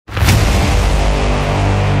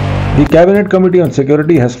The Cabinet Committee on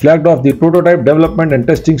Security has flagged off the prototype development and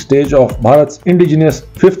testing stage of Bharat's indigenous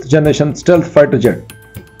 5th generation stealth fighter jet,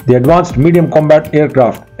 the Advanced Medium Combat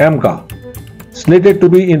Aircraft amca. Slated to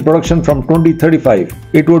be in production from 2035,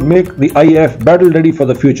 it would make the IAF battle ready for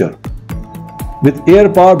the future. With air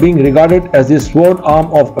power being regarded as the sword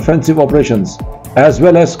arm of offensive operations, as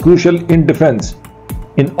well as crucial in defense,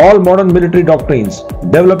 in all modern military doctrines,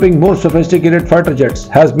 developing more sophisticated fighter jets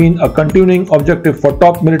has been a continuing objective for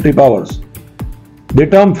top military powers. The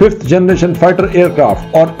term 5th Generation Fighter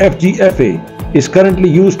Aircraft or FGFA is currently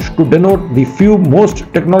used to denote the few most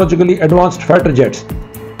technologically advanced fighter jets,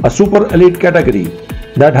 a super elite category,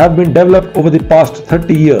 that have been developed over the past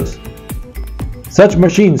 30 years. Such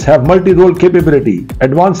machines have multi-role capability,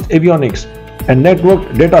 advanced avionics, and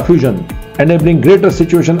networked data fusion, enabling greater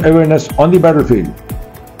situation awareness on the battlefield.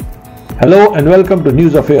 Hello and welcome to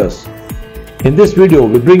News Affairs. In this video,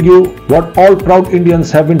 we bring you what all proud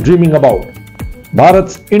Indians have been dreaming about: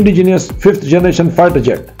 Bharat's indigenous 5th generation fighter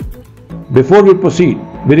jet. Before we proceed,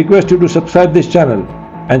 we request you to subscribe this channel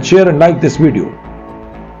and share and like this video.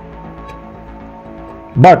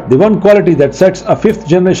 But the one quality that sets a 5th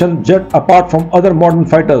generation jet apart from other modern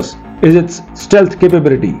fighters is its stealth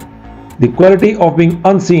capability. The quality of being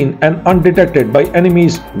unseen and undetected by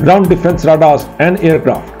enemies' ground defense radars and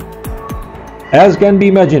aircraft. As can be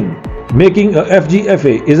imagined, making a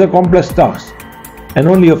FGFA is a complex task, and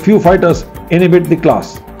only a few fighters inhabit the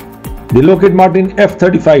class. The Lockheed Martin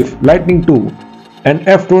F-35 Lightning II and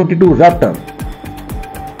F-22 Raptor,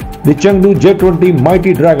 the Chengdu J-20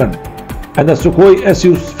 Mighty Dragon, and the Sukhoi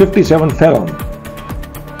Su-57 Pharaon.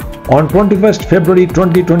 On 21st February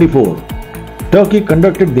 2024, Turkey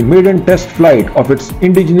conducted the maiden test flight of its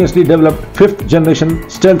indigenously developed 5th generation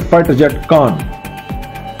stealth fighter jet Khan.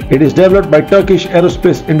 It is developed by Turkish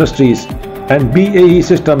Aerospace Industries and BAE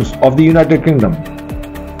Systems of the United Kingdom.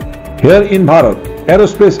 Here in Bharat,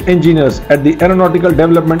 aerospace engineers at the Aeronautical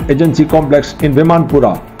Development Agency complex in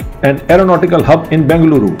Vimanpura and Aeronautical Hub in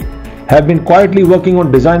Bengaluru have been quietly working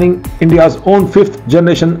on designing India's own 5th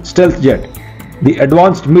generation stealth jet, the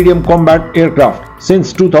Advanced Medium Combat Aircraft,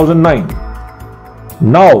 since 2009.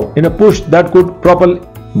 Now, in a push that could propel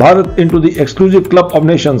Bharat into the exclusive club of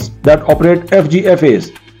nations that operate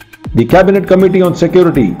FGFAs, the Cabinet Committee on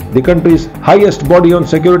Security, the country's highest body on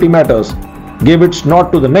security matters, gave its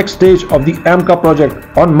nod to the next stage of the amca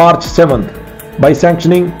project on March 7th by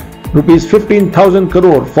sanctioning Rs 15,000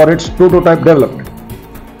 crore for its prototype development.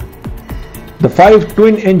 The 5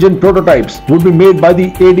 twin-engine prototypes would be made by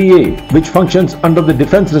the ADA, which functions under the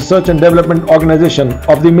Defence Research and Development Organization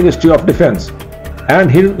of the Ministry of Defence, and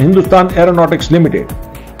Hindustan Aeronautics Limited,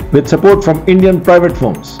 with support from Indian private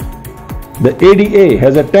firms. The ADA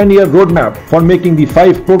has a 10-year roadmap for making the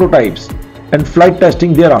 5 prototypes and flight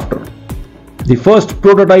testing thereafter. The first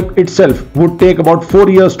prototype itself would take about 4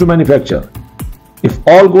 years to manufacture. If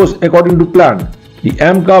all goes according to plan, the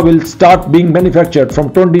amca will start being manufactured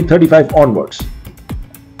from 2035 onwards.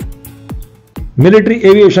 Military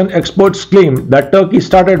aviation experts claim that Turkey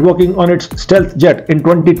started working on its stealth jet in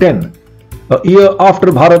 2010, a year after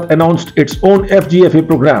Bharat announced its own FGFA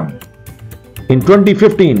program. In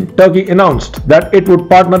 2015, Turkey announced that it would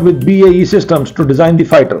partner with BAE Systems to design the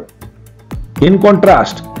fighter. In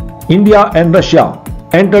contrast, India and Russia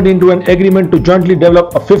entered into an agreement to jointly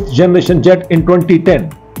develop a 5th generation jet in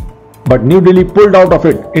 2010, but New Delhi pulled out of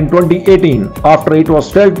it in 2018 after it was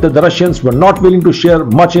felt that the Russians were not willing to share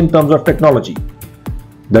much in terms of technology.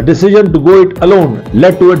 The decision to go it alone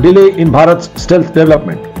led to a delay in Bharat's stealth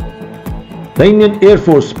development. The Indian Air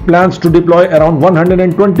Force plans to deploy around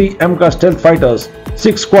 120 amca stealth fighters,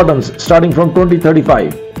 6 squadrons starting from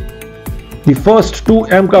 2035. The first 2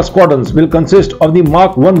 amca squadrons will consist of the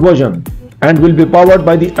Mark I version and will be powered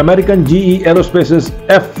by the American GE Aerospace's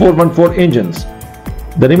F414 engines.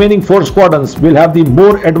 The remaining 4 squadrons will have the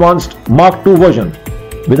more advanced Mark II version,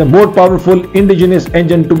 with a more powerful indigenous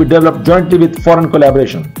engine to be developed jointly with foreign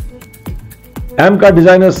collaboration. amca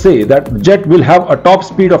designers say that the jet will have a top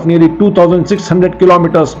speed of nearly 2,600 km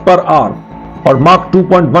per hour or Mach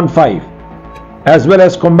 2.15, as well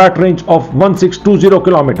as combat range of 1620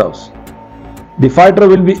 km. The fighter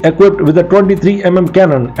will be equipped with a 23 mm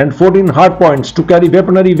cannon and 14 hardpoints to carry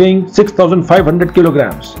weaponry weighing 6,500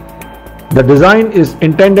 kg. The design is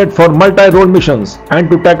intended for multi-role missions and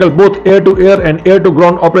to tackle both air-to-air and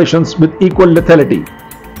air-to-ground operations with equal lethality.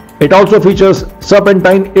 It also features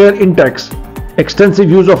serpentine air intakes, extensive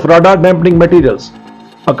use of radar dampening materials,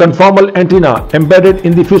 a conformal antenna embedded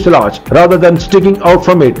in the fuselage rather than sticking out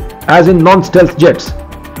from it as in non-stealth jets,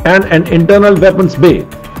 and an internal weapons bay,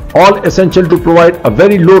 all essential to provide a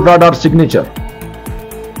very low radar signature.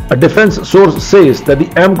 A defense source says that the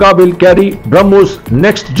AMCA will carry BrahMos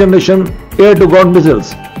next generation air-to-ground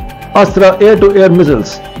missiles, Astra air-to-air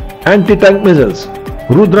missiles, anti-tank missiles,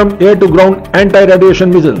 Rudram air-to-ground anti-radiation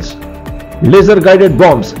missiles, laser-guided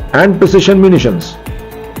bombs and precision munitions.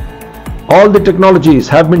 All the technologies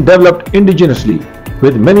have been developed indigenously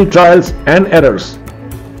with many trials and errors.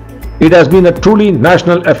 It has been a truly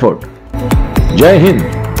national effort. Jai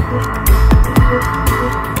Hind.